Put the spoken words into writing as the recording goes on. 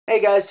Hey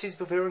guys,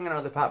 chesypoof here. We're gonna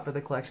another pop for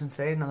the collection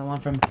today. Another one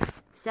from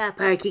South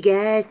Park, you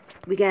guys.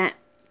 We got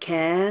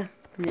Kyle,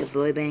 the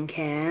Boyband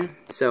Kyle.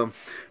 So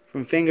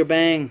from Finger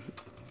Bang,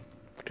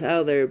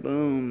 Kyle there,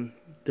 boom,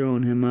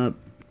 throwing him up.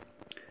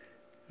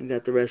 We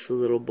got the rest of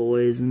the little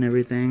boys and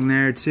everything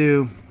there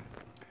too.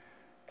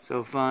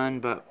 So fun,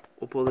 but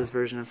we'll pull this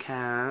version of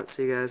Kyle out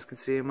so you guys can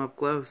see him up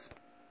close.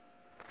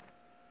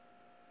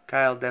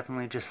 Kyle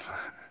definitely just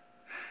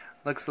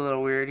looks a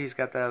little weird. He's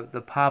got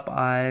the pop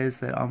eyes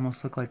that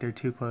almost look like they're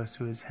too close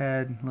to his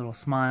head. Little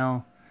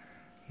smile.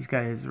 He's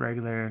got his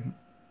regular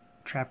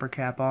trapper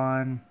cap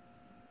on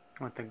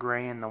with the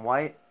gray and the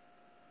white.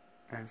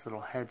 And his little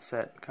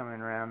headset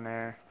coming around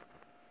there.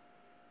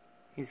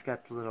 He's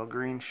got the little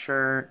green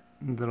shirt,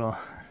 little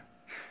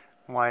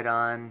white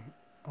on,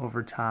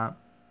 over top,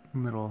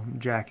 little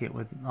jacket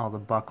with all the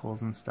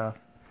buckles and stuff.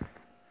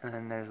 And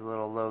then there's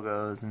little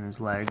logos in his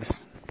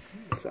legs.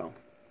 So,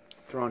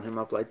 throwing him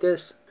up like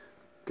this.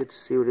 Get to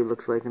see what he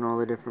looks like in all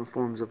the different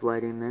forms of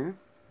lighting there.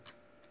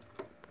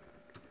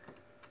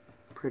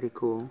 Pretty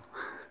cool.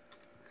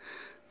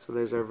 So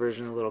there's our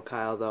version of little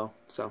Kyle though.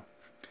 So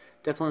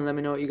definitely let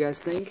me know what you guys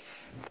think.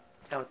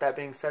 And with that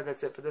being said,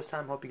 that's it for this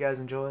time. Hope you guys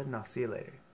enjoyed, and I'll see you later.